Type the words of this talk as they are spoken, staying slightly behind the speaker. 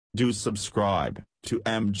Do subscribe to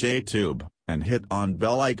MJTube and hit on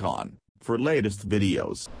bell icon for latest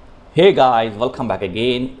videos. Hey guys, welcome back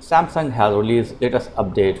again. Samsung has released latest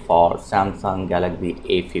update for Samsung Galaxy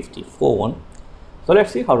A50 phone. So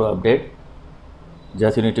let's see how to update.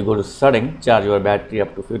 Just you need to go to setting, charge your battery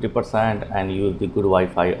up to 50% and use the good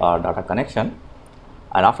Wi-Fi or data connection.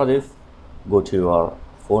 And after this, go to your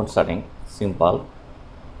phone setting, simple.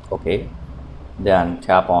 Okay, then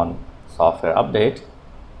tap on software update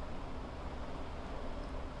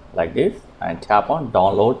like this and tap on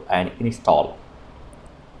download and install.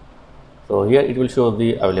 So here it will show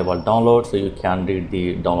the available download, so you can read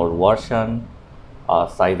the download version,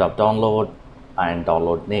 size of download and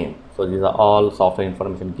download name. So these are all software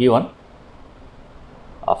information given.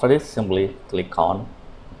 After this, simply click on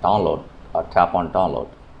download or tap on download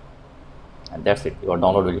and that's it, your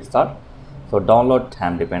download will start. So download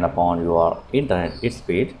time depend upon your internet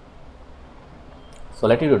speed. So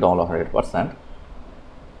let it to download 100%.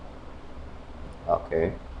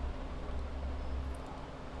 Okay,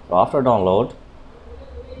 so after download,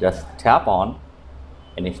 just tap on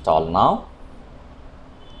install now.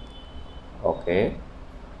 Okay,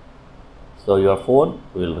 so your phone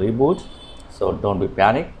will reboot, so don't be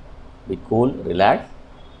panic, be cool, relax.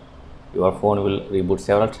 Your phone will reboot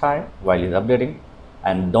several times while it's updating,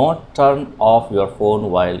 and don't turn off your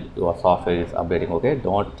phone while your software is updating. Okay,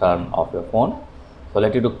 don't turn off your phone. So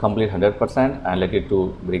let it to complete 100% and let it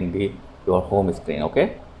to bring the your home screen.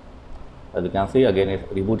 Okay, as you can see, again it's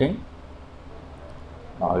rebooting.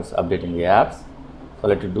 Now it's updating the apps, so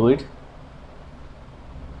let it do it.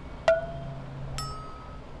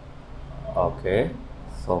 Okay,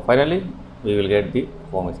 so finally we will get the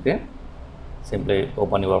home screen. Simply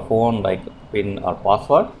open your phone like pin or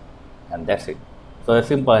password and that's it. So a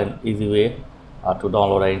simple and easy way to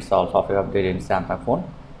download and install software update in Samsung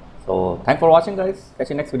phone. So thanks for watching guys,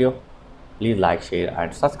 catch you next video. Please like, share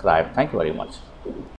and subscribe. Thank you very much.